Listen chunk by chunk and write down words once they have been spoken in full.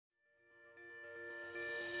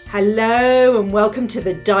Hello and welcome to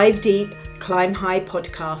the Dive Deep, Climb High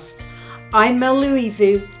podcast. I'm Mel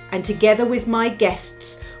Louisu, and together with my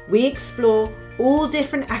guests, we explore all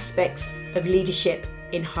different aspects of leadership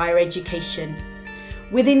in higher education.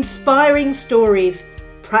 With inspiring stories,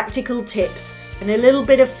 practical tips, and a little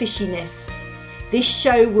bit of fishiness, this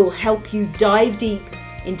show will help you dive deep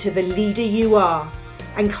into the leader you are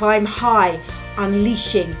and climb high,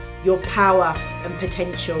 unleashing your power and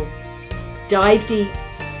potential. Dive deep,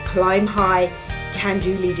 climb high,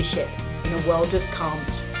 can-do leadership in a world of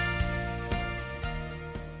can't.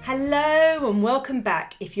 Hello and welcome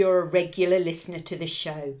back if you're a regular listener to the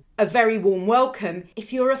show. A very warm welcome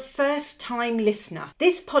if you're a first-time listener.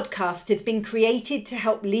 This podcast has been created to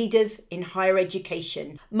help leaders in higher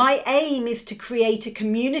education. My aim is to create a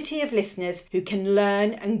community of listeners who can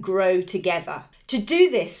learn and grow together. To do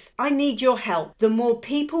this, I need your help. The more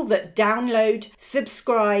people that download,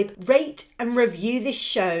 subscribe, rate and review this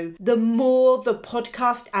show, the more the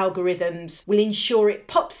podcast algorithms will ensure it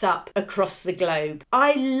pops up across the globe.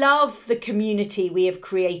 I love the community we have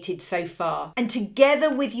created so far, and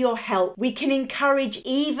together with your help, we can encourage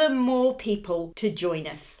even more people to join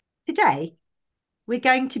us. Today, we're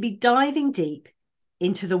going to be diving deep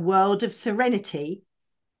into the world of serenity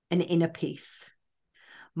and inner peace.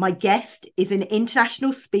 My guest is an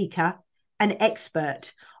international speaker and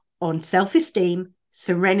expert on self-esteem,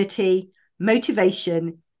 serenity,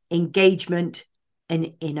 motivation, engagement,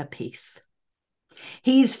 and inner peace.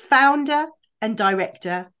 He is founder and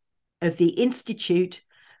director of the Institute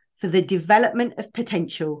for the Development of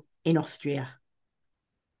Potential in Austria.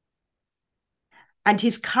 And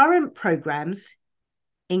his current programs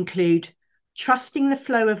include Trusting the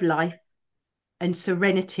Flow of Life and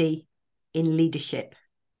Serenity in Leadership.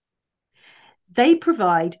 They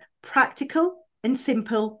provide practical and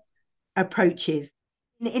simple approaches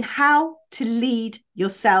in how to lead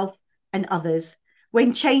yourself and others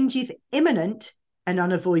when change is imminent and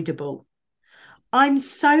unavoidable. I'm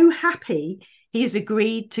so happy he has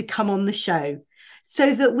agreed to come on the show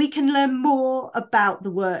so that we can learn more about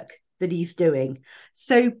the work that he's doing.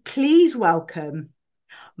 So please welcome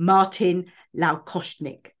Martin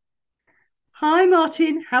Laschkolnig. Hi,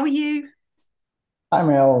 Martin. How are you? Hi,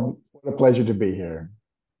 Mel. What a pleasure to be here.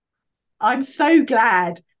 I'm so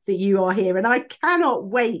glad that you are here, and I cannot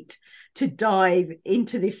wait to dive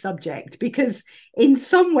into this subject because in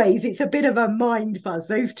some ways it's a bit of a mind fuzz.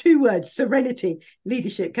 Those two words, serenity,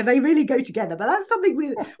 leadership, can they really go together? But that's something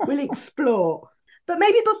we'll explore. But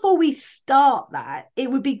maybe before we start that, it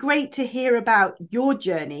would be great to hear about your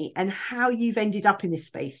journey and how you've ended up in this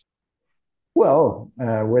space. Well,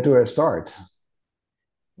 where do I start?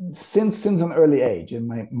 Since an early age, in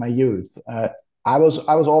my youth, I was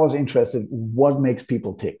always interested what makes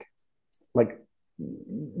people tick. Like,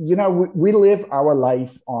 we live our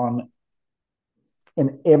life on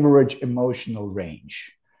an average emotional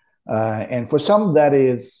range, and for some that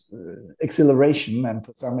is exhilaration, and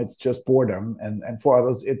for some it's just boredom, and for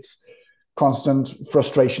others it's constant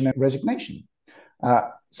frustration and resignation.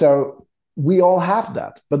 So we all have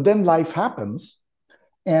that, but then life happens,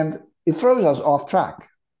 and it throws us off track.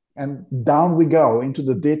 And down we go into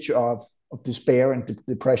the ditch of despair and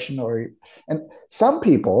depression. And some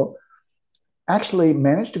people actually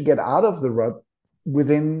manage to get out of the rut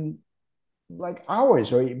within like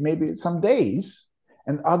hours or maybe some days,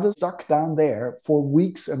 and others stuck down there for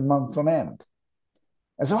weeks and months on end.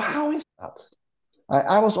 And so how is that?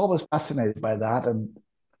 I was always fascinated by that. And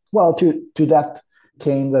well, to that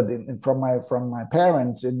came that from my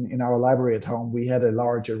parents in our library at home, we had a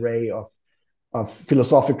large array of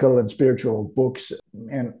philosophical and spiritual books.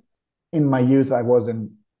 And in my youth, I was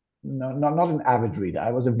not an avid reader.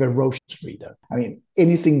 I was a ferocious reader. I mean,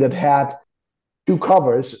 anything that had two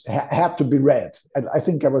covers had to be read. And I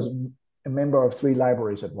think I was a member of 3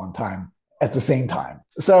 libraries at one time, at the same time.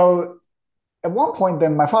 So at one point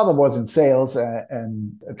then, my father was in sales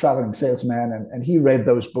and a traveling salesman, and he read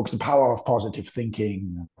those books, The Power of Positive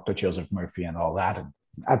Thinking, Dr. Joseph Murphy and all that. And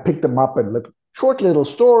I picked them up and looked. Short little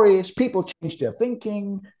stories, people changed their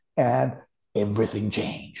thinking, and everything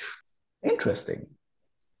changed. Interesting.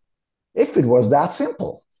 If it was that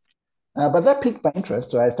simple. But that piqued my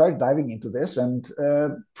interest, so I started diving into this, and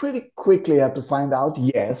pretty quickly had to find out,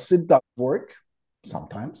 yes, it does work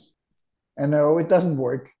sometimes, and no, it doesn't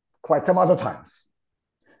work quite some other times.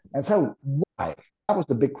 And so why? That was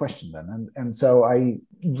the big question then. And so I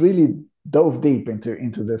really dove deep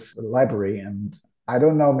into this library, and I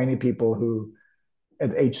don't know many people who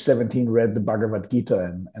at age 17 read the Bhagavad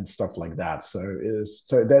Gita and stuff like that. So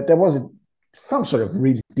there was some sort of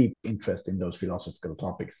really deep interest in those philosophical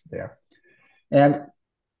topics there. And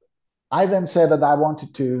I then said that I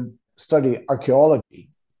wanted to study archaeology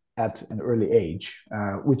at an early age,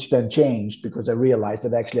 which then changed because I realized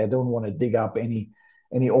that actually I don't want to dig up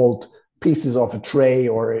any old pieces of a tray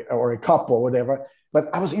or a cup or whatever.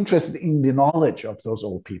 But I was interested in the knowledge of those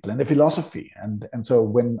old people and the philosophy. And so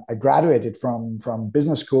when I graduated from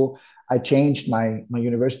business school, I changed my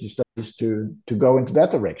university studies to go into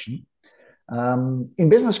that direction. In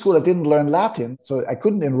business school, I didn't learn Latin, so I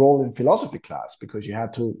couldn't enroll in philosophy class because you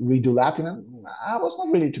had to redo Latin, and I was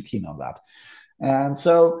not really too keen on that. And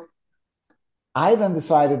so I then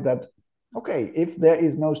decided that, okay, if there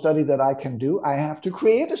is no study that I can do, I have to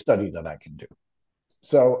create a study that I can do.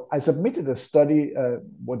 So I submitted a study,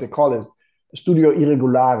 what they call it, Studio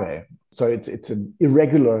Irregolare. So it's an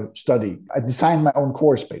irregular study. I designed my own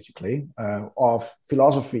course, basically, of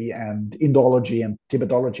philosophy and Indology and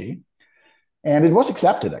Tibetology. And it was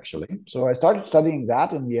accepted, actually. So I started studying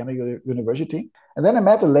that in Vienna University. And then I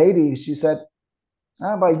met a lady. She said,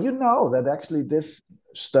 but you know that actually this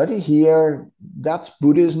study here, that's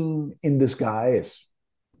Buddhism in disguise.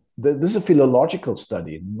 This is a philological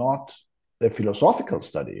study, not a philosophical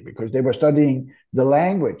study, because they were studying the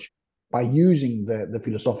language by using the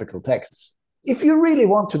philosophical texts. If you really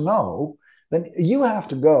want to know, then you have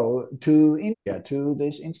to go to India, to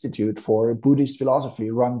this institute for Buddhist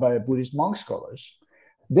philosophy run by Buddhist monk scholars.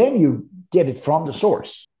 Then you get it from the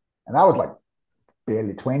source. And I was like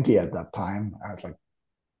barely 20 at that time. I was like,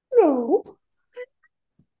 no.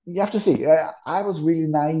 You have to see, I was really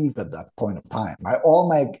naive at that point of time. All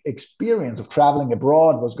my experience of traveling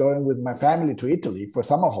abroad was going with my family to Italy for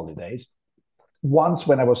summer holidays. Once,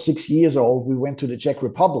 when I was 6 years old, we went to the Czech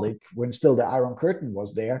Republic when still the Iron Curtain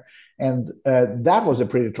was there. And that was a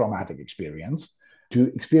pretty traumatic experience, to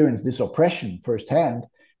experience this oppression firsthand.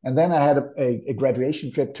 And then I had a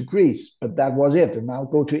graduation trip to Greece, but that was it. And I'll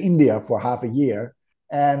go to India for half a year.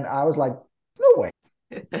 And I was like, no way.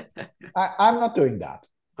 I'm not doing that.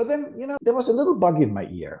 But then, there was a little bug in my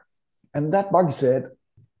ear. And that bug said,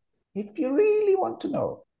 if you really want to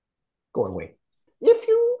know, go away. If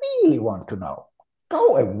you really want to know,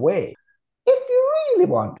 go away. If you really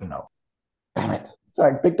want to know, damn it. So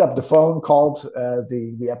I picked up the phone, called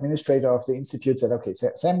the administrator of the institute, said, okay,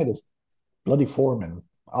 send me this bloody form and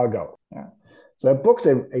I'll go. Yeah. So I booked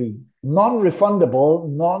a non-refundable,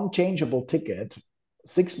 non-changeable ticket,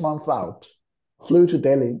 6 months out, flew to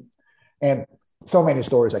Delhi, and so many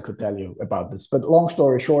stories I could tell you about this. But long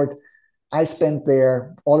story short, I spent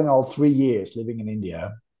there all in all 3 years living in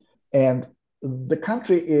India. And the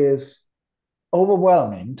country is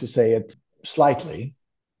overwhelming, to say it slightly,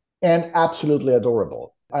 and absolutely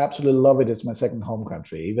adorable. I absolutely love it. It's my second home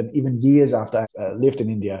country. Even years after I lived in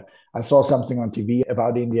India, I saw something on TV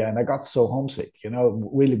about India and I got so homesick,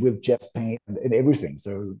 really with Jeff Payne and everything.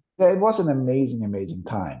 So it was an amazing, amazing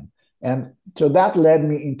time. And so that led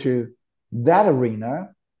me into that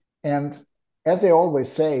arena. And as they always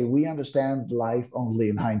say, we understand life only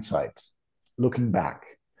in hindsight, looking back.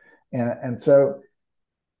 And so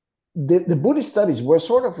the Buddhist studies were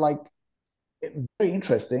sort of like very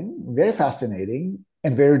interesting, very fascinating,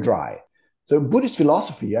 and very dry. So Buddhist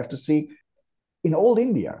philosophy, you have to see, in old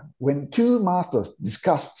India, when two masters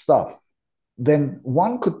discussed stuff, then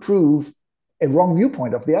one could prove a wrong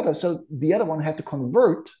viewpoint of the other. So the other one had to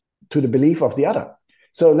convert to the belief of the other.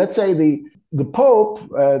 So let's say the Pope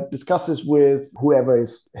discusses with whoever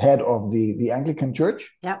is head of the Anglican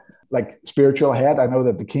Church, like spiritual head. I know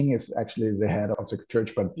that the king is actually the head of the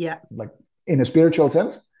church, but like in a spiritual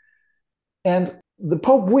sense. And the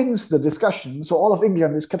Pope wins the discussion, so all of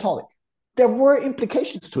England is Catholic. There were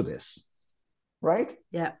implications to this, right?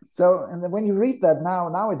 Yeah. So, and then when you read that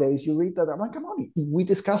nowadays, you read that, I'm like, come on, we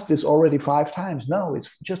discussed this already 5 times. No,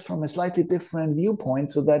 it's just from a slightly different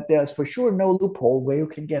viewpoint, so that there's for sure no loophole where you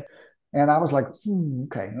can get. And I was like,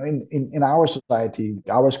 okay. In our society,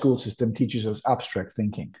 our school system teaches us abstract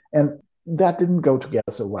thinking. And that didn't go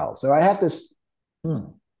together so well. So I had this,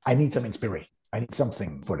 I need some inspiration. I need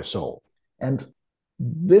something for the soul. And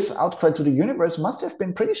this outcry to the universe must have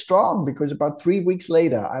been pretty strong, because about 3 weeks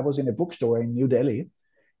later, I was in a bookstore in New Delhi,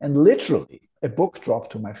 and literally a book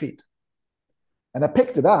dropped to my feet. And I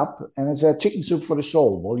picked it up, and it said Chicken Soup for the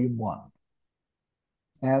Soul, Volume 1.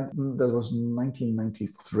 And that was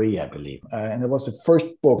 1993, I believe. And it was the first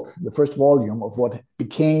book, the first volume of what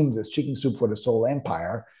became this Chicken Soup for the Soul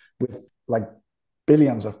empire, with like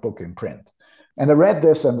billions of books in print. And I read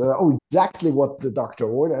this and exactly what the doctor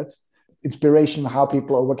ordered. Inspiration, how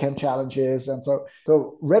people overcame challenges. And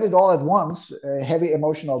so read it all at once, heavy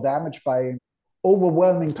emotional damage by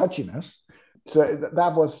overwhelming touchiness. So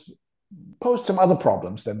that was posed some other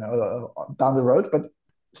problems then down the road, but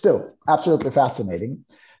still absolutely fascinating.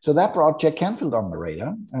 So that brought Jack Canfield on the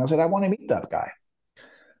radar. And I said, I want to meet that guy.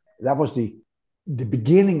 That was the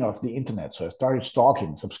beginning of the internet. So I started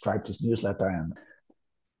stalking, subscribed to his newsletter, and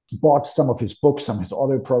bought some of his books, some of his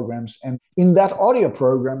audio programs. And in that audio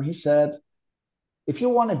program, he said, if you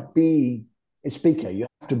want to be a speaker, you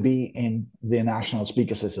have to be in the National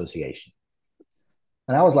Speakers Association.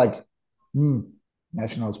 And I was like,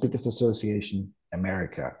 National Speakers Association,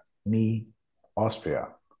 America, me, Austria,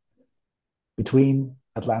 between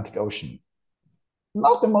Atlantic Ocean.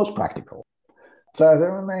 Not the most practical. So I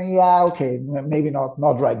said, yeah, okay, maybe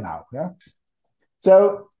not right now. Yeah.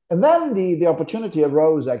 So, and then the opportunity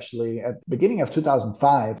arose actually at the beginning of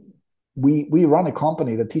 2005. We run a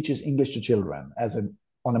company that teaches English to children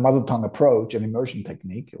on a mother tongue approach, an immersion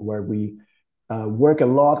technique, where we work a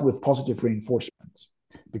lot with positive reinforcement.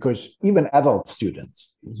 Because even adult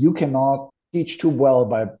students, you cannot teach too well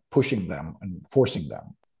by pushing them and forcing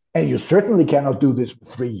them. And you certainly cannot do this with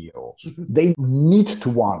 3-year-olds. They need to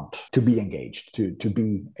want to be engaged, to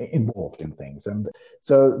be involved in things. And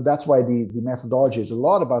so that's why the methodology is a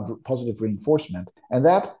lot about positive reinforcement. And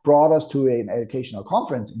that brought us to an educational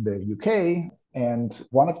conference in the UK. And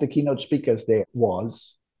one of the keynote speakers there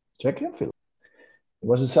was Jack Canfield. It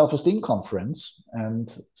was a self-esteem conference.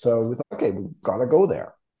 And so we thought, okay, we've got to go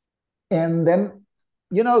there. And then,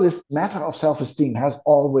 this matter of self-esteem has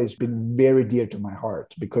always been very dear to my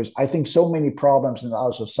heart, because I think so many problems in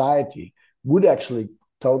our society would actually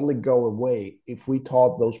totally go away if we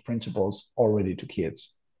taught those principles already to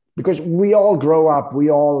kids. Because we all grow up,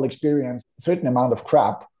 we all experience a certain amount of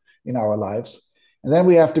crap in our lives, and then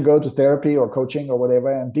we have to go to therapy or coaching or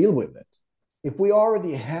whatever and deal with it. If we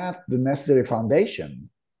already had the necessary foundation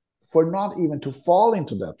for not even to fall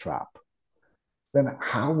into that trap, then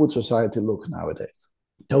how would society look nowadays?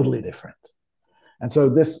 Totally different. And so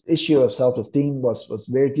this issue of self-esteem was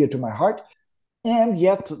very dear to my heart. And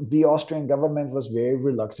yet the Austrian government was very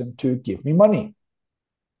reluctant to give me money.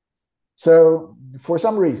 So for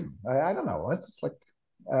some reason, I don't know. It's like,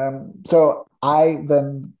 so I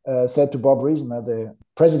then said to Bob Riesener, the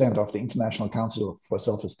president of the International Council for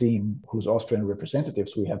Self-Esteem, whose Austrian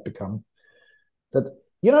representatives we have become, that,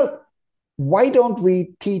 why don't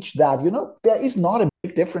we teach that? There is not a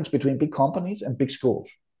big difference between big companies and big schools.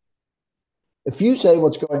 If you say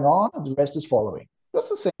what's going on, the rest is following. That's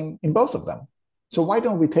the same in both of them. So why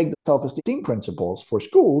don't we take the self-esteem principles for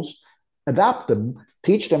schools, adapt them,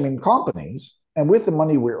 teach them in companies, and with the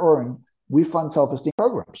money we earn, we fund self-esteem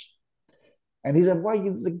programs? And he said, well,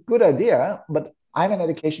 it's a good idea, but I'm an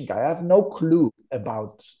education guy. I have no clue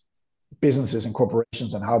about businesses and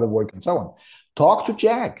corporations and how they work and so on. Talk to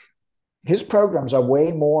Jack. His programs are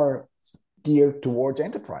way more geared towards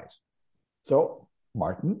enterprise. So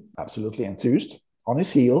Martin, absolutely enthused, on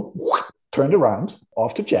his heel, turned around,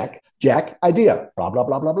 off to Jack. Jack, idea, blah, blah,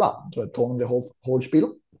 blah, blah, blah. So I told him the whole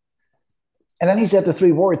spiel. And then he said the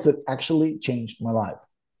 3 words that actually changed my life.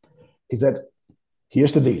 He said,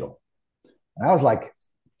 here's the deal. And I was like,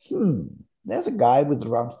 there's a guy with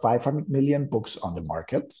around 500 million books on the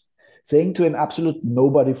market saying to an absolute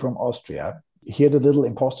nobody from Austria, hear the little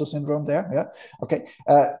imposter syndrome there? Yeah. Okay.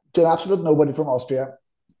 To an absolute nobody from Austria,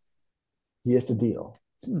 here's the deal.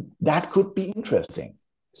 That could be interesting.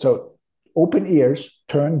 So open ears,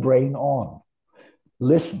 turn brain on,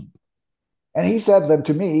 listen. And he said then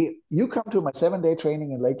to me, you come to my 7-day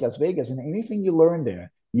training in Lake Las Vegas, and anything you learn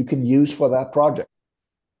there, you can use for that project.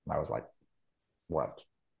 And I was like, what?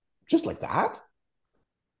 Just like that?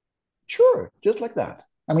 Sure, just like that.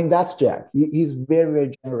 I mean, that's Jack. He's very,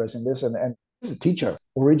 very generous in this. And he's a teacher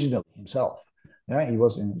originally himself. Yeah, he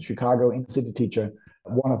was in Chicago, inner-city teacher,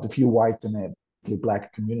 one of the few whites in the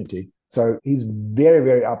Black community. So he's very,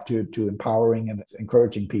 very up to empowering and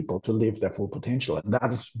encouraging people to live their full potential. And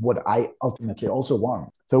that is what I ultimately also want.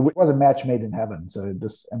 So it was a match made in heaven. So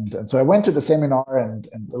so I went to the seminar and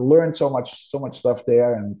learned so much stuff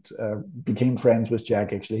there, and became friends with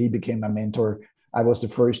Jack. Actually, he became my mentor. I was the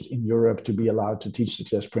first in Europe to be allowed to teach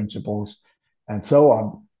success principles and so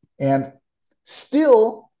on. And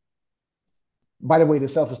still, by the way, the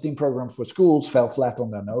self-esteem program for schools fell flat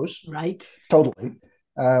on their nose. Right. Totally.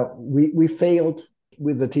 We failed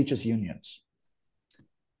with the teachers' unions.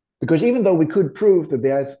 Because even though we could prove that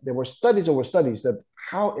there were studies over studies that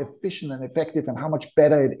how efficient and effective and how much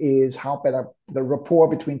better it is, how better the rapport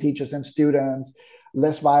between teachers and students,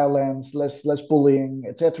 less violence, less bullying,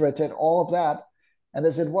 etc., all of that. And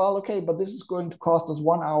they said, well, okay, but this is going to cost us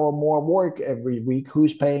 1 hour more work every week.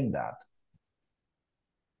 Who's paying that?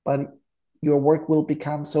 But your work will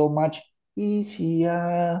become so much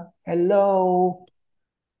easier. Hello.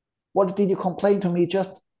 What did you complain to me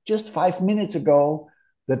just 5 minutes ago?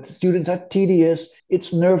 that students are tedious,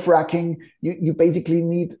 it's nerve-wracking. You basically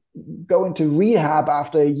need go into rehab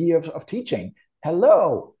after a year of teaching.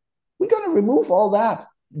 Hello, we're going to remove all that.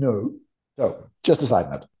 No. So just a side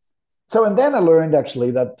note. So, and then I learned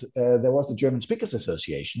actually that there was the German Speakers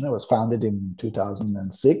Association. It was founded in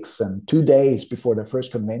 2006. And 2 days before the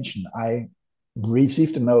first convention, I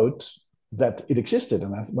received a note that it existed.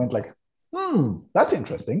 And I went like, that's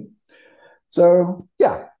interesting. So,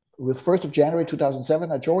 yeah, with 1st of January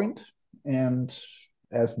 2007, I joined. And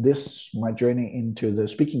as my journey into the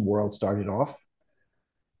speaking world started off,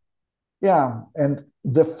 yeah, and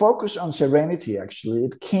the focus on Serenity, actually,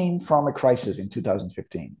 it came from a crisis in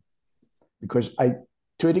 2015. Because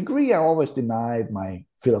to a degree, I always denied my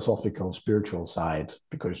philosophical, spiritual side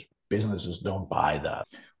because businesses don't buy that,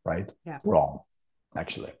 right? Yeah. Wrong,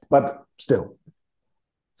 actually. But still.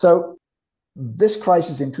 So this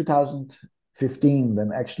crisis in 2015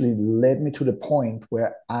 then actually led me to the point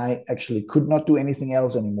where I actually could not do anything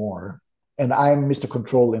else anymore. And I'm Mr.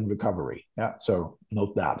 Control in recovery. Yeah. So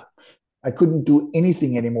note that. I couldn't do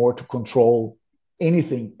anything anymore to control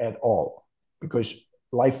anything at all because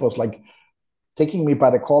life was like taking me by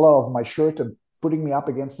the collar of my shirt and putting me up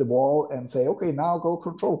against the wall and say, okay, now go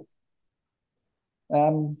control.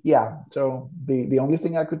 Yeah, so the only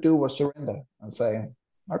thing I could do was surrender and say,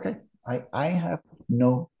 okay, I have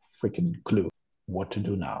no freaking clue what to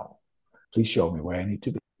do now. Please show me where I need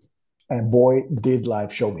to be. And boy, did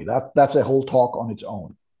life show me that. That's a whole talk on its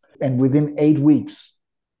own. And within 8 weeks,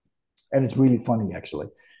 and it's really funny actually,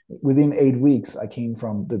 within 8 weeks, I came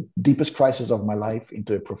from the deepest crisis of my life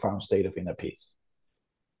into a profound state of inner peace.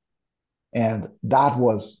 And that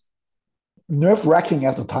was nerve-wracking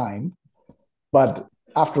at the time. But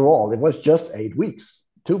after all, it was just 8 weeks,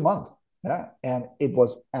 2 months. Yeah. And it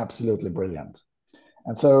was absolutely brilliant.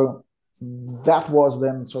 And so that was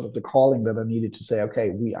then sort of the calling that I needed to say,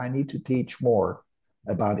 okay, I need to teach more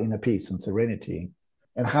about inner peace and serenity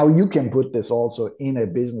and how you can put this also in a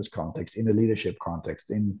business context, in a leadership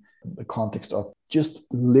context, in the context of just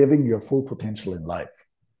living your full potential in life.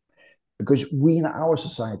 Because we in our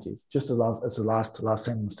societies, just as the last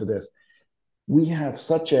sentence to this, we have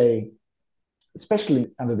such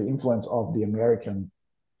especially under the influence of the American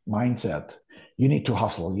mindset, you need to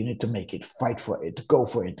hustle, you need to make it, fight for it, go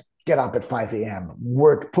for it, get up at 5 a.m.,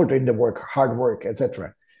 work, put in the work, hard work,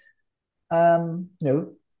 etc.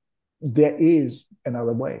 No, there is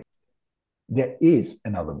another way. There is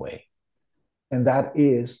another way. And that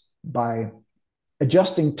is by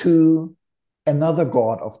adjusting to another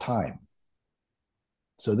God of time.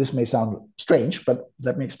 So this may sound strange, but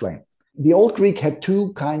let me explain. The old Greek had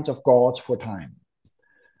 2 kinds of gods for time.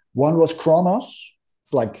 One was Chronos,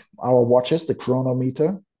 like our watches, the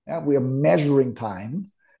chronometer. Yeah, we are measuring time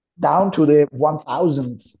down to the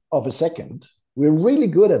 1,000th of a second. We're really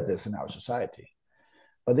good at this in our society.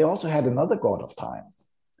 But they also had another god of time,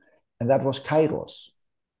 and that was Kairos.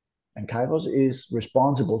 And Kairos is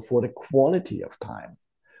responsible for the quality of time.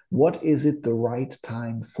 What is it the right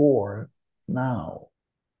time for now?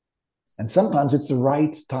 And sometimes it's the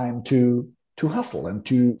right time to hustle and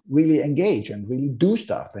to really engage and really do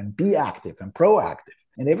stuff and be active and proactive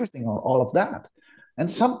and everything, all of that.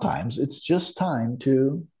 And sometimes it's just time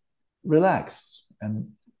to relax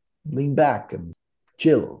and lean back and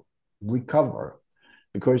chill, recover.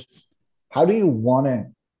 Because how do you want to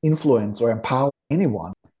influence or empower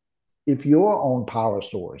anyone if your own power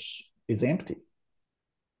source is empty?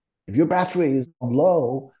 If your battery is on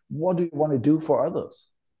low, what do you want to do for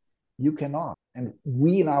others? You cannot. And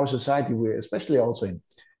we in our society, we're especially also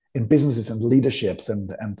in businesses and leaderships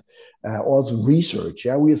and also research,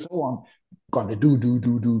 yeah, we are so on gonna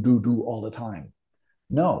do all the time.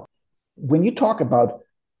 No. When you talk about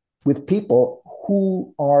with people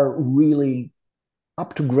who are really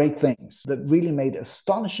up to great things, that really made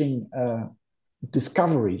astonishing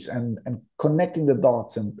discoveries and connecting the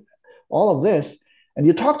dots and all of this, and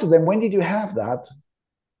you talk to them, when did you have that?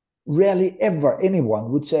 Rarely ever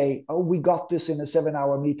anyone would say, oh, we got this in a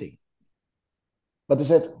 7-hour meeting. But they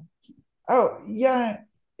said, oh, yeah,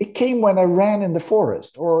 it came when I ran in the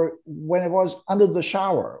forest, or when I was under the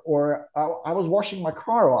shower, or I was washing my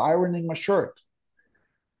car or ironing my shirt.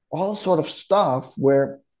 All sort of stuff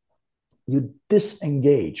where you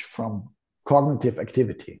disengage from cognitive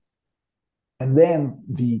activity. And then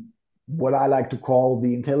what I like to call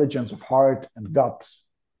the intelligence of heart and gut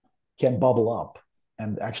can bubble up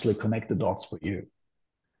and actually connect the dots for you.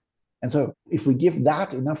 And so if we give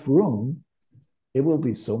that enough room, it will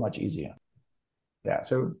be so much easier. Yeah,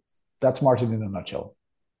 so that's Martin in a nutshell.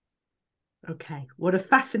 Okay, what a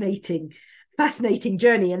fascinating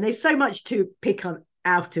journey. And there's so much to pick on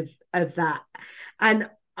out of that. And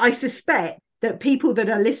I suspect that people that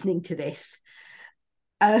are listening to this,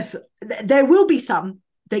 there will be some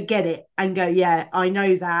that get it and go, yeah, I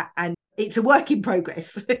know that. And it's a work in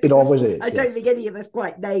progress. It always is. I don't think any of us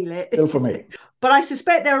quite nail it. Still for me. But I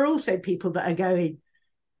suspect there are also people that are going,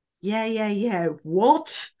 yeah,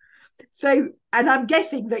 what? So, and I'm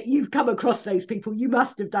guessing that you've come across those people. You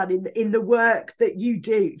must have done in the work that you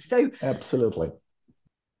do. So, absolutely.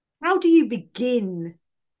 How do you begin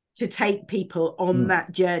to take people on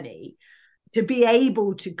that journey to be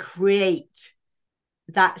able to create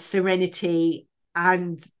that serenity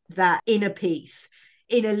and that inner peace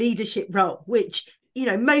in a leadership role, which, you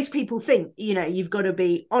know, most people think, you know, you've got to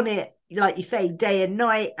be on it, like you say, day and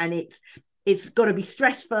night, and it's got to be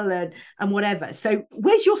stressful and whatever. So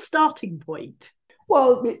where's your starting point?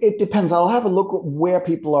 Well, it depends. I'll have a look at where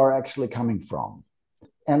people are actually coming from.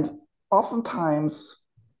 And oftentimes,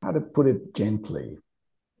 how to put it gently,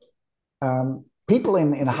 people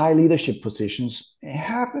in high leadership positions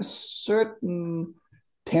have a certain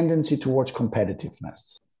tendency towards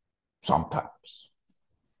competitiveness sometimes.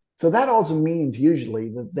 So that also means usually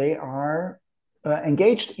that they are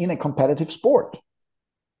engaged in a competitive sport,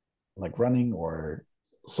 like running or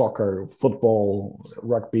soccer, football,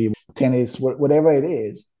 rugby, tennis, whatever it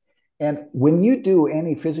is. And when you do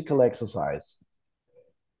any physical exercise,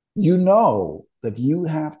 you know that you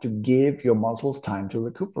have to give your muscles time to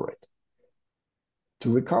recuperate,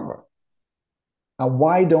 to recover. And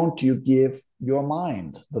why don't you give your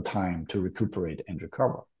mind the time to recuperate and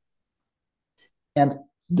recover? And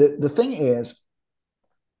the thing is,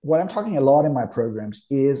 what I'm talking a lot in my programs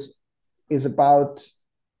is about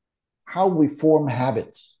how we form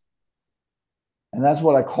habits. And that's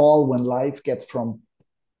what I call when life gets from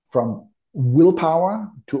willpower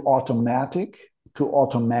to automatic to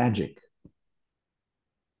automagic.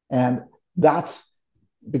 And that's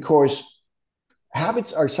because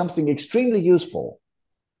habits are something extremely useful,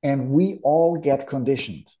 and we all get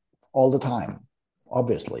conditioned all the time,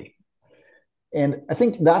 obviously. And I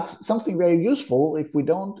think that's something very useful if we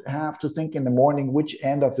don't have to think in the morning which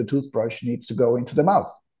end of the toothbrush needs to go into the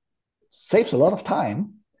mouth. Saves a lot of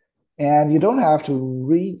time, and you don't have to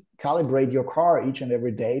recalibrate your car each and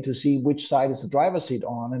every day to see which side is the driver's seat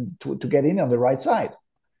on and to get in on the right side.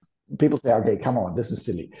 People say, okay, come on, this is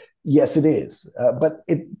silly. Yes, it is. But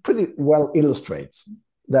it pretty well illustrates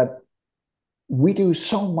that we do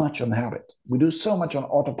so much on habit. We do so much on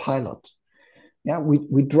autopilot. Yeah,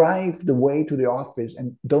 we drive the way to the office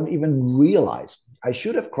and don't even realize I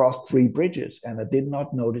should have crossed 3 bridges and I did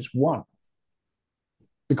not notice one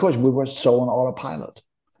because we were so on autopilot.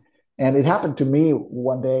 And it happened to me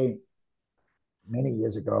one day many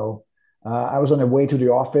years ago. I was on the way to the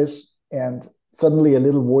office and suddenly a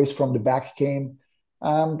little voice from the back came,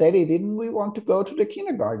 Daddy, didn't we want to go to the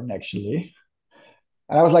kindergarten actually?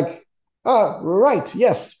 And I was like, oh, right.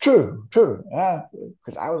 Yes, true.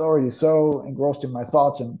 Because I was already so engrossed in my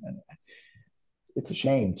thoughts, and it's a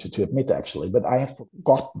shame to admit, actually, but I had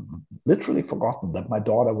literally forgotten that my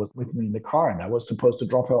daughter was with me in the car, and I was supposed to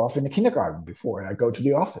drop her off in the kindergarten before I go to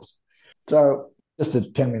the office. So just a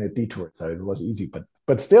 10-minute detour, so it was easy,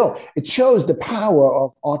 but still, it shows the power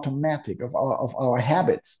of automatic, of our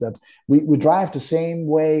habits, that we drive the same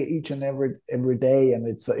way each and every day, and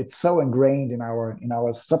it's so ingrained in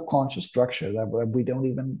our subconscious structure that we don't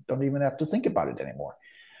even have to think about it anymore.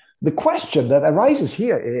 The question that arises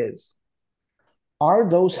here is, are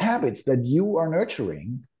those habits that you are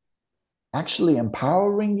nurturing actually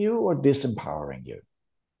empowering you or disempowering you?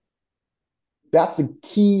 That's the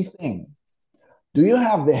key thing. Do you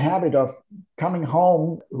have the habit of coming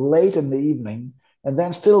home late in the evening and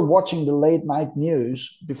then still watching the late night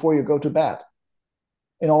news before you go to bed?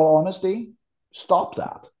 In all honesty, stop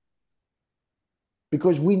that.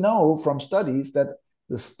 Because we know from studies that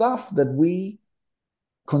the stuff that we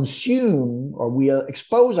consume or we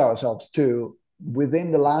expose ourselves to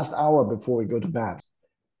within the last hour before we go to bed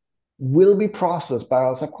will be processed by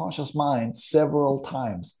our subconscious mind several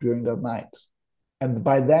times during that night. And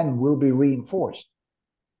by then will be reinforced.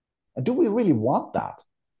 And do we really want that?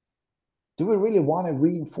 Do we really want to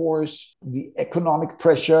reinforce the economic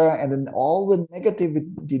pressure and then all the negative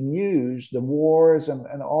news, the wars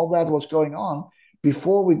and all that what's going on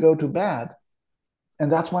before we go to bed?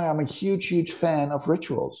 And that's why I'm a huge fan of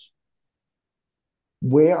rituals.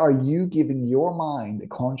 Where are you giving your mind a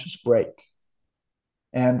conscious break?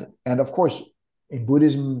 And of course, in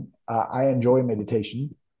Buddhism, I enjoy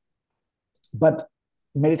meditation. But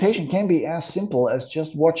meditation can be as simple as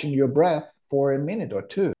just watching your breath for a minute or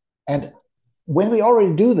two. And when we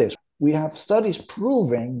already do this, we have studies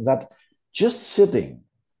proving that just sitting,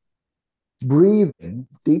 breathing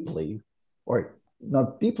deeply, or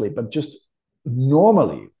not deeply, but just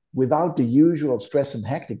normally, without the usual stress and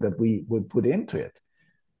hectic that we would put into it.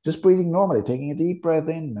 Just breathing normally, taking a deep breath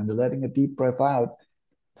in and letting a deep breath out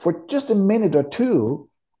for just a minute or two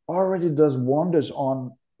already does wonders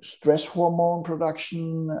on stress hormone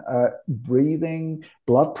production, breathing,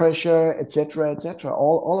 blood pressure, etc., etc.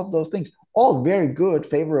 All of those things, all very good,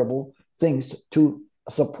 favorable things to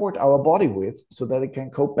support our body with so that it can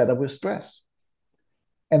cope better with stress.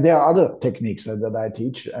 And there are other techniques that I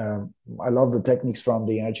teach. I love the techniques from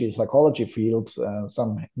the energy psychology field.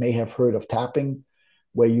 Some may have heard of tapping,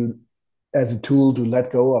 where you, as a tool to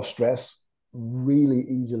let go of stress really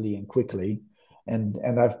easily and quickly.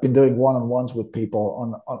 And I've been doing one-on-ones with people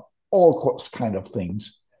on all kind of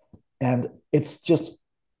things. And it's just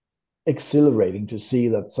exhilarating to see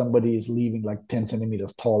that somebody is leaving like 10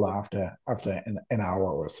 centimeters taller after an hour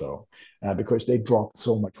or so, because they dropped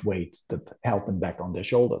so much weight that held them back on their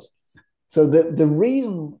shoulders. So the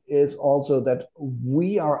reason is also that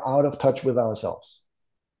we are out of touch with ourselves.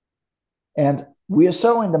 And we are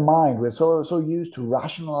so in the mind, we're so used to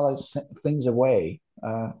rationalize things away,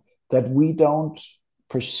 that we don't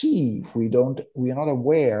perceive, we are not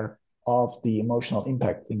aware of the emotional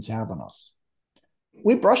impact things have on us.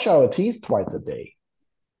 We brush our teeth twice a day.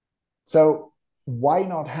 So why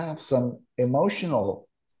not have some emotional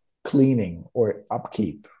cleaning or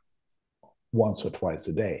upkeep once or twice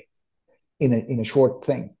a day in a short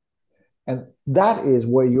thing? And that is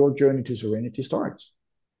where your journey to serenity starts.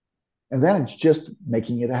 And then it's just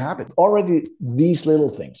making it a habit. Already these little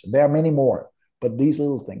things, there are many more, but these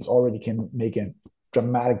little things already can make a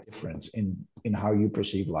dramatic difference in how you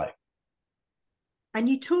perceive life. And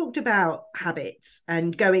you talked about habits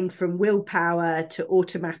and going from willpower to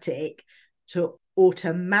automatic to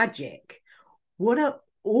automagic. What are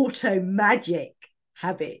automagic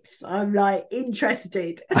habits? I'm like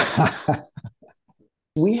interested.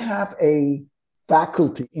 We have a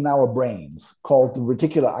faculty in our brains called the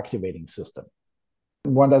reticular activating system.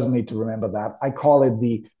 One doesn't need to remember that. I call it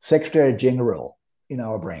the secretary general in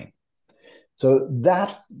our brain. So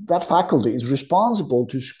that faculty is responsible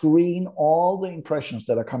to screen all the impressions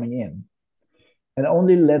that are coming in and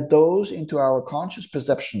only let those into our conscious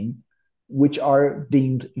perception which are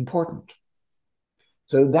deemed important.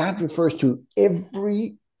 So that refers to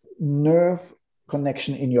every nerve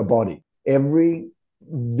connection in your body, every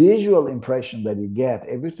visual impression that you get,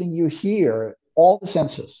 everything you hear, all the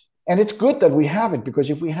senses. And it's good that we have it,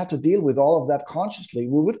 because if we had to deal with all of that consciously,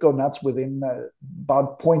 we would go nuts within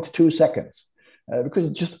about 0.2 seconds, because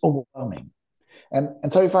it's just overwhelming.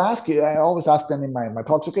 And so if I ask you, I always ask them in my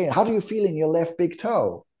talks, okay, how do you feel in your left big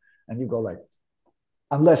toe? And you go like,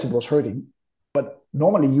 unless it was hurting. But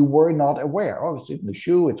normally you were not aware. Oh, it's in the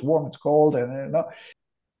shoe, it's warm, it's cold.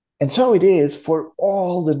 And so it is for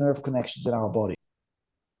all the nerve connections in our body.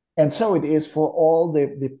 And so it is for all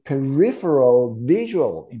the peripheral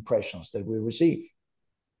visual impressions that we receive.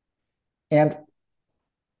 And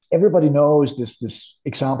everybody knows this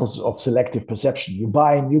examples of selective perception. You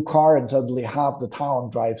buy a new car and suddenly half the town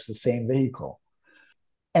drives the same vehicle.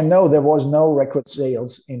 And no, there was no record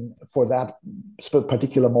sales for that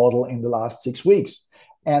particular model in the last 6 weeks.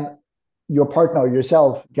 And your partner or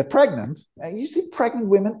yourself get pregnant, and you see pregnant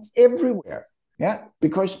women everywhere. Yeah,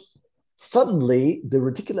 because suddenly the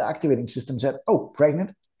reticular activating system said, oh,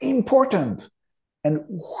 pregnant, important, and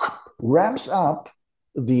whoop, ramps up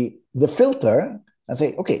the filter and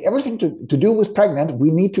say, okay, everything to do with pregnant,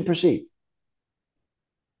 we need to perceive.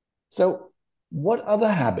 So what other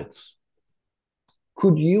habits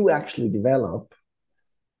could you actually develop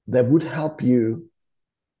that would help you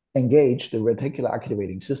engage the reticular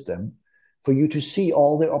activating system for you to see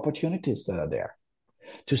all the opportunities that are there,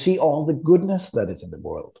 to see all the goodness that is in the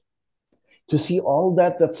world, to see all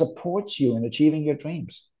that supports you in achieving your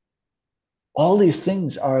dreams? All these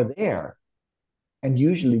things are there, and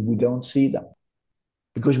usually we don't see them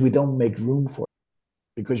because we don't make room for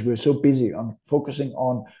it, because we're so busy on focusing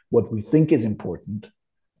on what we think is important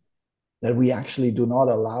that we actually do not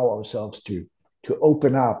allow ourselves to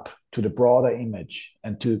open up to the broader image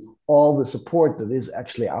and to all the support that is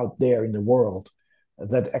actually out there in the world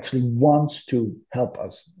that actually wants to help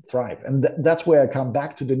us thrive. And that's where I come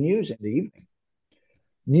back to the news in the evening.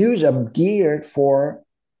 News are geared for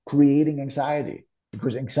creating anxiety,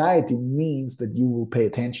 because anxiety means that you will pay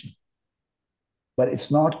attention. But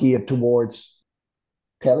it's not geared towards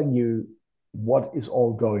telling you what is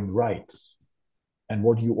all going right and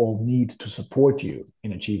what you all need to support you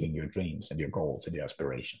in achieving your dreams and your goals and your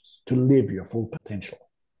aspirations, to live your full potential.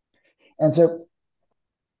 And so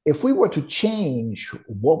if we were to change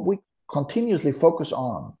what we continuously focus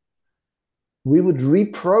on, we would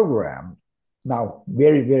reprogram now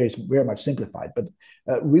very, very, very much simplified, but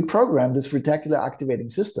we program this reticular activating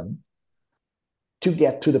system to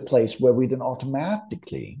get to the place where we then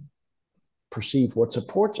automatically perceive what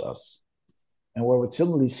supports us and where we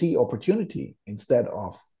suddenly see opportunity instead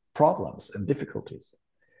of problems and difficulties.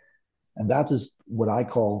 And that is what I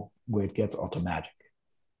call where it gets automatic.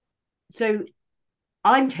 So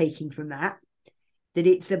I'm taking from that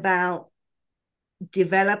it's about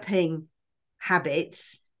developing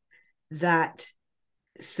habits that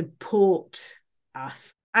support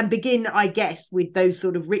us and begin, I guess, with those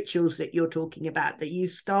sort of rituals that you're talking about, that you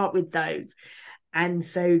start with those. And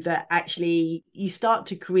so that actually you start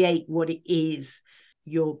to create what it is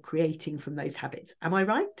you're creating from those habits. Am I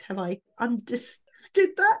right? Have I understood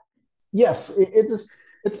that? Yes,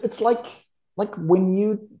 it's like when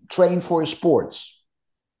you train for sports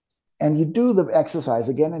and you do the exercise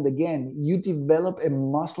again and again, you develop a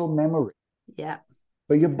muscle memory. Yeah.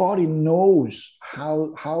 But your body knows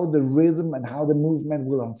how the rhythm and how the movement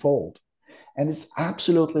will unfold. And it's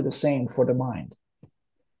absolutely the same for the mind.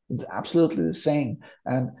 It's absolutely the same.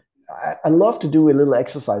 And I love to do a little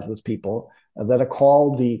exercise with people that are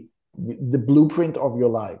called the blueprint of your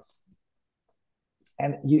life.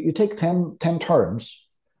 And you take 10 terms,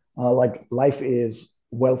 like life is,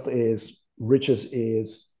 wealth is, riches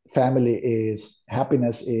is, family is,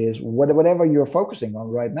 happiness is, whatever you're focusing on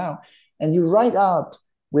right now. And you write out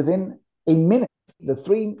within a minute the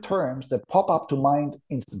 3 terms that pop up to mind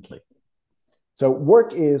instantly. So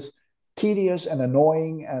work is tedious and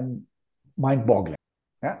annoying and mind-boggling.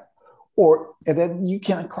 Yeah. And then you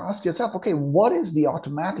can ask yourself, okay, what is the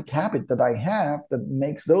automatic habit that I have that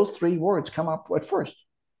makes those 3 words come up at first?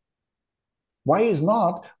 Why is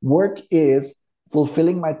not work is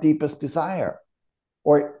fulfilling my deepest desire,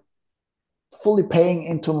 or fully paying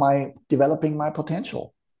into my developing my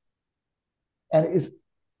potential, and is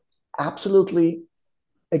absolutely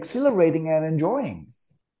exhilarating and enjoying?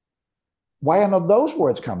 Why are not those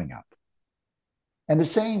words coming up? And the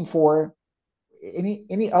same for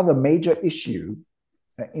any other major issue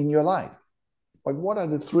in your life. Like, what are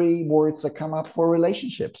the 3 words that come up for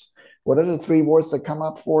relationships? What are the 3 words that come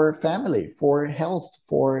up for family, for health,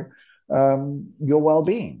 for your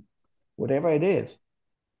well-being, whatever it is?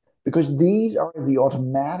 Because these are the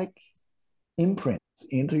automatic imprints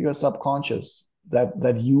into your subconscious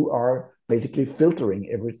that you are basically filtering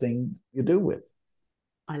everything you do with.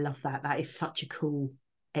 I love that. That is such a cool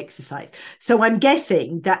exercise. So I'm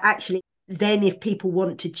guessing that actually then if people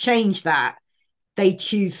want to change that, they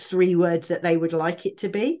choose 3 words that they would like it to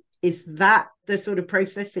be. Is that the sort of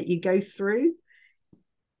process that you go through?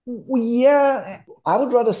 Yeah, I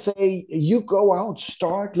would rather say you go out,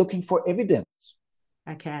 start looking for evidence.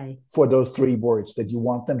 Okay. For those 3 words that you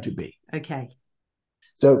want them to be. Okay.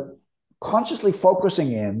 So consciously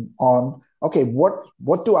focusing in on, okay, what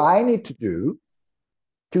do I need to do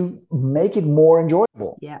to make it more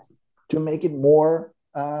enjoyable? Yeah. To make it more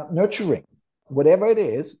nurturing, whatever it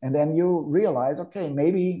is. And then you realize, okay,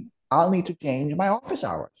 maybe I'll need to change my office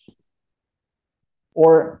hours,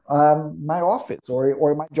 or my office,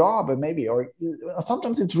 or my job, or maybe, or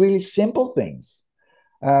sometimes it's really simple things.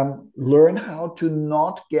 Learn how to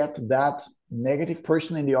not get that negative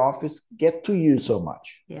person in the office get to you so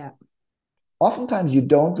much. Yeah. Oftentimes you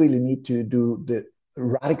don't really need to do the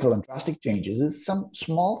radical and drastic changes. It's some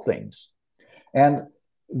small things. And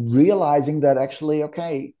realizing that actually,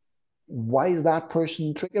 okay, why is that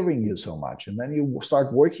person triggering you so much? And then you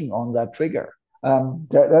start working on that trigger.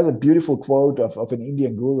 There's a beautiful quote of an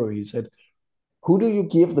Indian guru. He said, "Who do you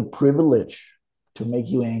give the privilege to make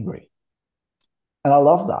you angry?" And I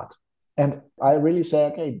love that. And I really say,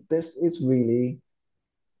 okay, this is really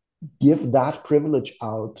give that privilege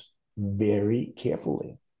out very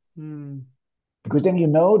carefully. Because then you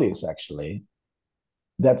notice actually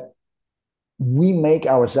that we make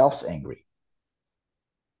ourselves angry,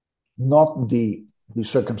 not the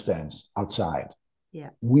circumstance outside. Yeah.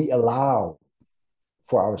 We allow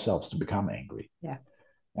for ourselves to become angry. Yeah.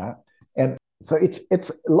 Yeah. And so it's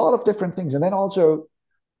a lot of different things. And then also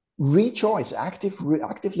rejoice,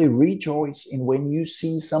 actively rejoice in when you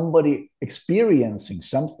see somebody experiencing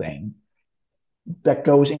something that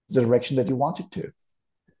goes in the direction that you want it to.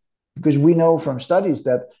 Because we know from studies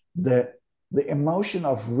that the emotion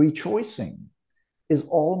of rejoicing is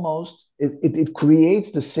almost, it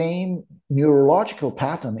creates the same neurological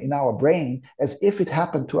pattern in our brain as if it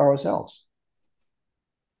happened to ourselves.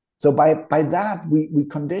 So by that, we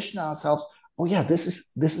condition ourselves, oh yeah, this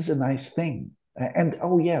is a nice thing. And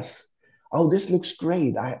oh yes, oh, this looks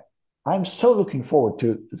great. I'm so looking forward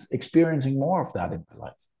to experiencing more of that in my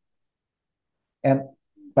life. And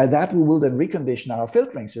By that, we will then recondition our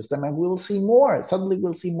filtering system, and we'll see more. Suddenly,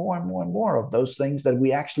 we'll see more and more and more of those things that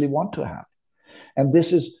we actually want to have. And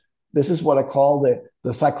this is what I call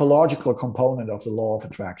the psychological component of the law of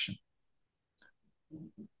attraction.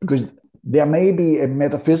 Because there may be a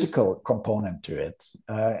metaphysical component to it,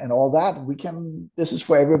 and all that. This is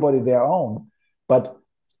for everybody their own, but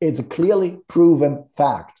it's a clearly proven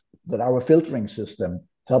fact that our filtering system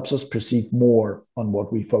helps us perceive more on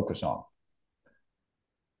what we focus on.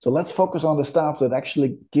 So let's focus on the stuff that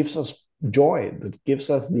actually gives us joy, that gives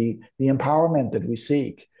us the empowerment that we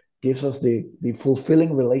seek, gives us the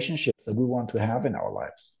fulfilling relationship that we want to have in our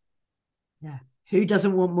lives. Yeah. Who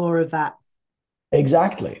doesn't want more of that?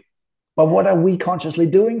 Exactly. But what are we consciously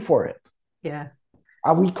doing for it? Yeah.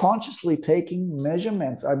 Are we consciously taking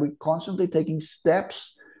measurements? Are we constantly taking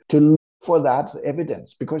steps to look for that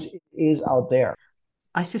evidence? Because it is out there.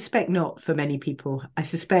 I suspect not for many people. I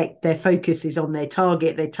suspect their focus is on their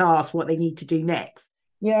target, their task, what they need to do next.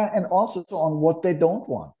 Yeah, and also on what they don't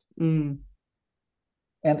want. Mm.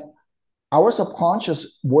 And our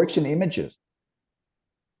subconscious works in images.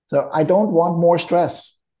 So I don't want more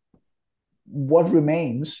stress. What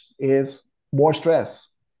remains is more stress.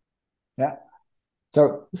 Yeah.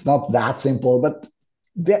 So it's not that simple, but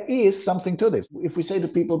there is something to this. If we say to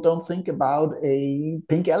people, don't think about a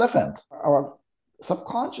pink elephant, our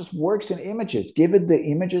subconscious works in images. Give it the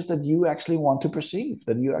images that you actually want to perceive,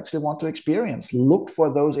 that you actually want to experience. Look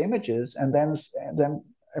for those images and then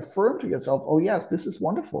affirm to yourself, oh, yes, this is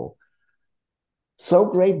wonderful. So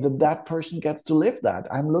great that person gets to live that.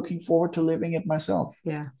 I'm looking forward to living it myself.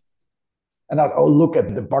 Yeah. And not, oh, look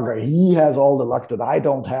at the bugger. He has all the luck that I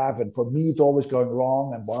don't have. And for me, it's always going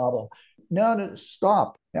wrong and blah, blah. No,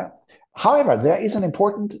 stop. Yeah. However, there is an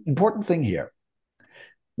important thing here.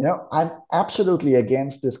 I'm absolutely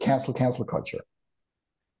against this cancel culture.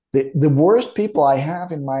 The worst people I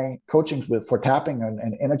have in my coaching for tapping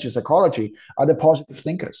and energy psychology are the positive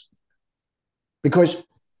thinkers. Because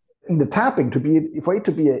in the tapping, for it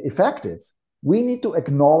to be effective, we need to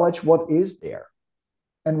acknowledge what is there.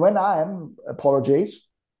 And when I'm, apologies,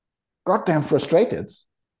 goddamn frustrated,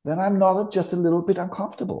 then I'm not just a little bit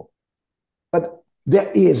uncomfortable. But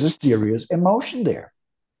there is a serious emotion there.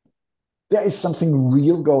 There is something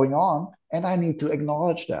real going on, and I need to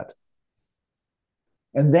acknowledge that.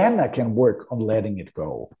 And then I can work on letting it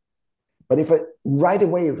go. But if I right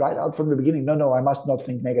away, right out from the beginning, no, I must not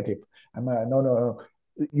think negative. No.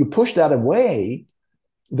 You push that away,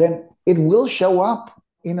 then it will show up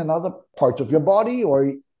in another part of your body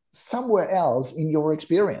or somewhere else in your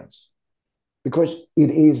experience because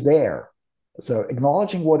it is there. So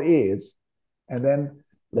acknowledging what is and then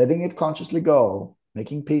letting it consciously go,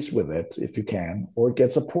 making peace with it if you can, or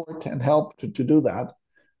get support and help to do that.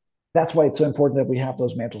 That's why it's so important that we have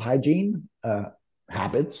those mental hygiene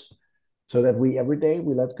habits so that every day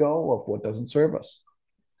we let go of what doesn't serve us.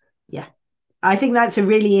 Yeah. I think that's a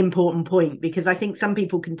really important point because I think some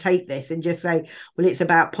people can take this and just say, well, it's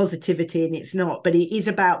about positivity and it's not, but it is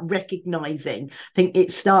about recognizing. I think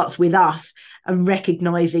it starts with us and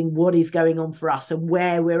recognizing what is going on for us and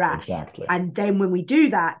where we're at. Exactly. And then when we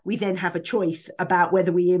do that, we then have a choice about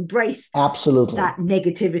whether we embrace absolutely that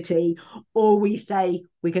negativity or we say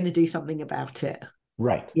we're going to do something about it.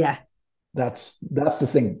 Right. Yeah. That's the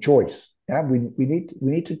thing, choice. Yeah, we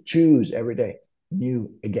need to choose every day,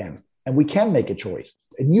 new again. And we can make a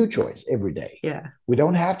new choice every day. Yeah. We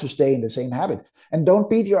don't have to stay in the same habit. And don't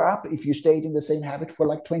beat you up if you stayed in the same habit for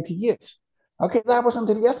like 20 years. Okay, that was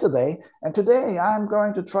until yesterday. And today I'm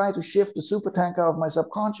going to try to shift the supertanker of my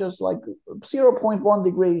subconscious like 0.1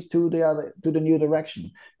 degrees to the new direction.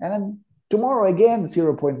 And then tomorrow again,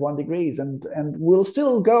 0.1 degrees. And we'll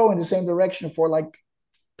still go in the same direction for like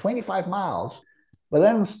 25 miles. But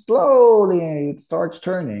then slowly it starts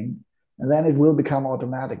turning. And then it will become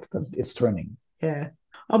automatic that it's turning. Yeah.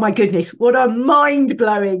 Oh my goodness, what a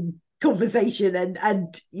mind-blowing conversation and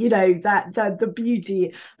that the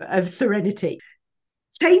beauty of Serenity.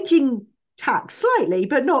 Changing tack slightly,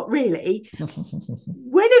 but not really.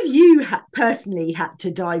 When have you personally had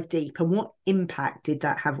to dive deep and what impact did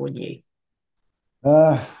that have on you?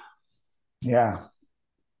 Yeah.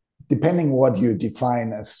 Depending what you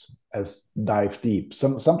define as dive deep.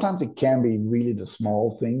 Sometimes it can be really the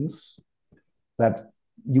small things that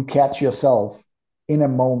you catch yourself in a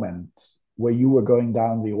moment where you were going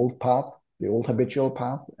down the old path, the old habitual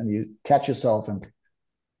path, and you catch yourself and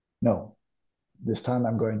no, this time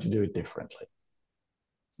I'm going to do it differently.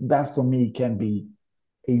 That for me can be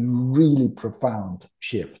a really profound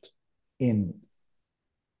shift in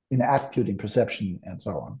attitude, in perception, and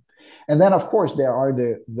so on. And then, of course, there are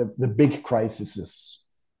the big crises,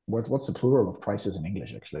 what's the plural of crisis in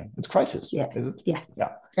English, actually? It's crisis, Yeah. is it? Yeah.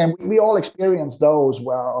 Yeah. And we all experience those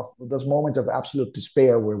moments of absolute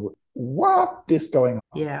despair where what is going on?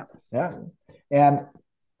 Yeah. Yeah. And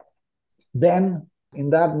then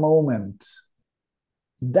in that moment,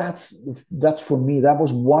 that's for me, that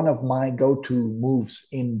was one of my go-to moves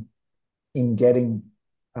in getting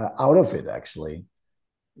out of it, actually.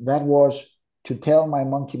 That was to tell my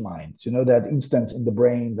monkey mind, that instance in the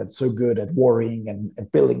brain that's so good at worrying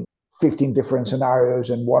and building 15 different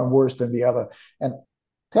scenarios and one worse than the other. And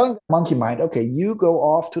telling the monkey mind, okay, you go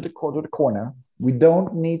off to the corner. We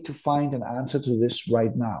don't need to find an answer to this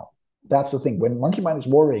right now. That's the thing. When monkey mind is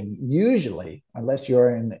worrying, usually, unless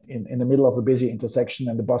you're in the middle of a busy intersection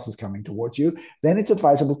and the bus is coming towards you, then it's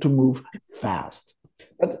advisable to move fast.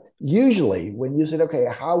 But usually when you said, okay,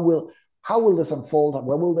 how will this unfold?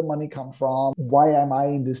 Where will the money come from? Why am I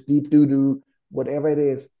in this deep doo-doo? Whatever it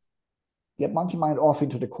is, get monkey mind off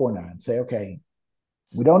into the corner and say, okay,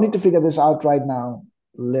 we don't need to figure this out right now.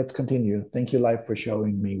 Let's continue. Thank you, life, for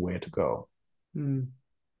showing me where to go. Mm.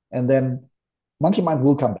 And then monkey mind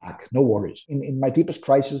will come back. No worries. In my deepest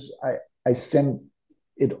crisis, I send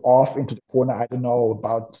it off into the corner, I don't know,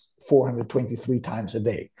 about 423 times a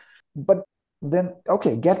day. But then,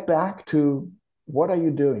 okay, get back to what are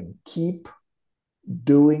you doing? Keep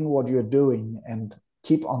doing what you're doing and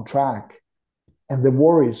keep on track. And the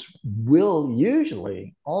worries will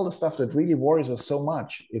usually, all the stuff that really worries us so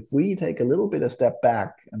much, if we take a little bit of step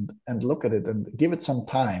back and look at it and give it some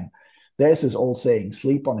time, there's this old saying,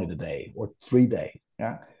 sleep on it a day or 3 days.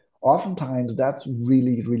 Yeah. Oftentimes that's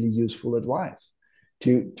really, really useful advice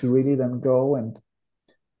to really then go and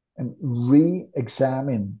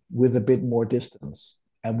re-examine with a bit more distance.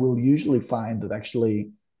 And we'll usually find that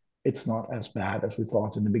actually it's not as bad as we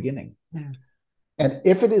thought in the beginning. Yeah. And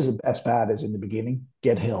if it is as bad as in the beginning,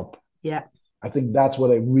 get help. Yeah. I think that's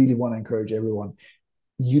what I really want to encourage everyone.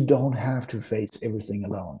 You don't have to face everything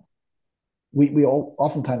alone. We all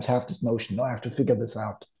oftentimes have this notion, no, I have to figure this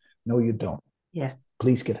out. No, you don't. Yeah.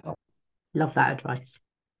 Please get help. Love that advice.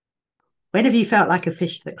 When have you felt like a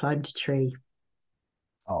fish that climbed a tree?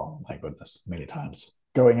 Oh, my goodness, many times.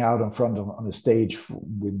 Going out in front on a stage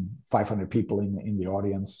with 500 people in the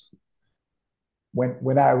audience.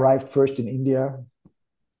 When I arrived first in India,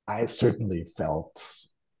 I certainly felt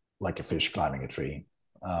like a fish climbing a tree.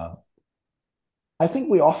 I think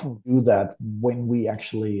we often do that when we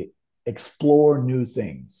actually explore new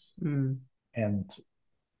things. Mm. And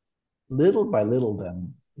little by little,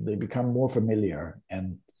 then they become more familiar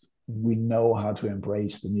and we know how to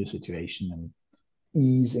embrace the new situation and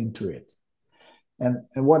ease into it. And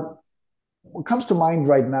what comes to mind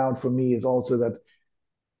right now for me is also that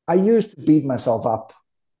I used to beat myself up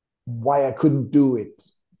why I couldn't do it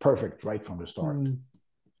perfect right from the start. Mm.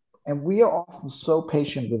 And we are often so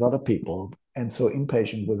patient with other people and so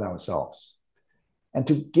impatient with ourselves. And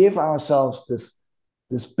to give ourselves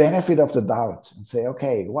this benefit of the doubt and say,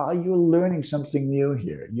 okay, well, you're learning something new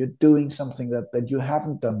here. You're doing something that you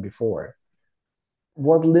haven't done before.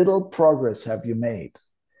 What little progress have you made?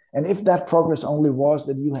 And if that progress only was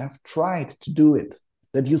that you have tried to do it,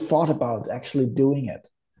 that you thought about actually doing it,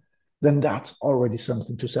 then that's already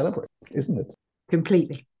something to celebrate, isn't it?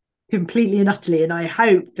 Completely and utterly. And I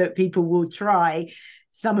hope that people will try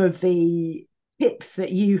some of the tips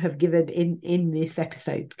that you have given in this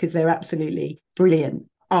episode, because they're absolutely brilliant.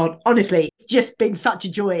 Honestly, it's just been such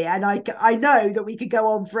a joy. And I know that we could go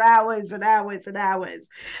on for hours and hours and hours.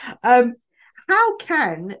 How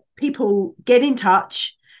can people get in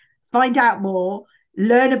touch, find out more,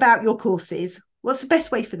 learn about your courses? What's the best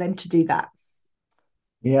way for them to do that?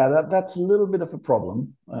 Yeah, that's a little bit of a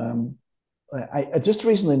problem. I just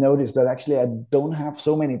recently noticed that actually I don't have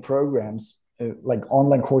so many programs like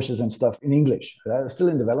online courses and stuff in English. Still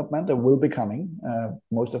in development. They will be coming.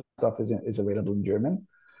 Most of the stuff is available in German.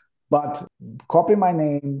 But copy my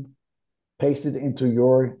name, paste it into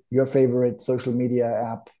your favorite social media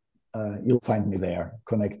app. You'll find me there.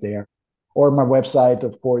 Connect there. Or my website,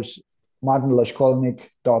 of course,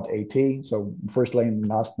 martinlaschkolnig.at. So first name,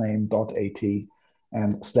 last name.at.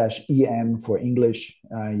 And /en for English,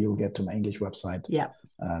 you'll get to my English website. Yeah.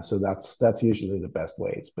 So that's usually the best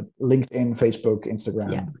ways. But LinkedIn, Facebook,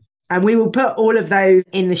 Instagram. Yeah. And we will put all of those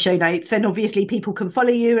in the show notes. And obviously people can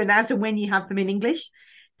follow you. And as and when you have them in English,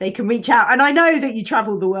 they can reach out. And I know that you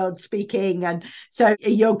travel the world speaking. And so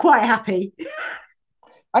you're quite happy.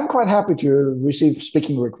 I'm quite happy to receive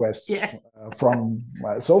speaking requests from,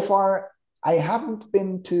 so far, I haven't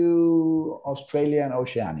been to Australia and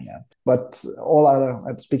Oceania. but all other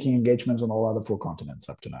speaking engagements on all other 4 continents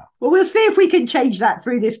up to now. Well, we'll see if we can change that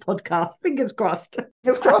through this podcast. Fingers crossed.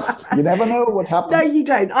 Fingers crossed. You never know what happens. No, you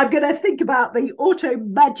don't. I'm going to think about the auto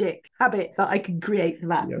magic habit that I can create for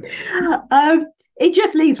that. Yes. It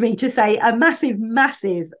just leaves me to say a massive,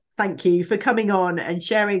 massive thank you for coming on and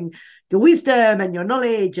sharing your wisdom and your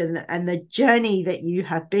knowledge and the journey that you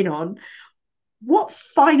have been on. What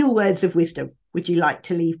final words of wisdom would you like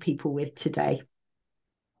to leave people with today?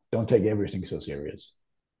 Don't take everything so serious.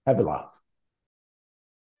 Have a laugh.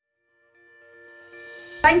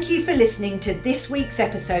 Thank you for listening to this week's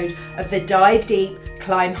episode of the Dive Deep,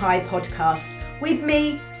 Climb High podcast with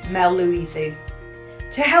me, Mel Louisu.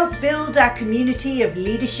 To help build our community of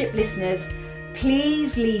leadership listeners,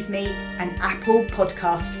 please leave me an Apple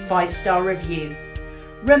Podcast 5-star review.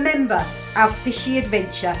 Remember, our fishy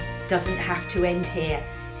adventure doesn't have to end here.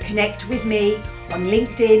 Connect with me on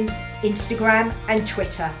LinkedIn, Instagram and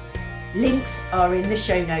Twitter. Links are in the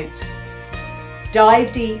show notes.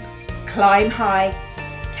 Dive deep, climb high,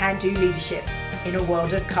 can do leadership in a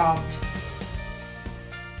world of can't.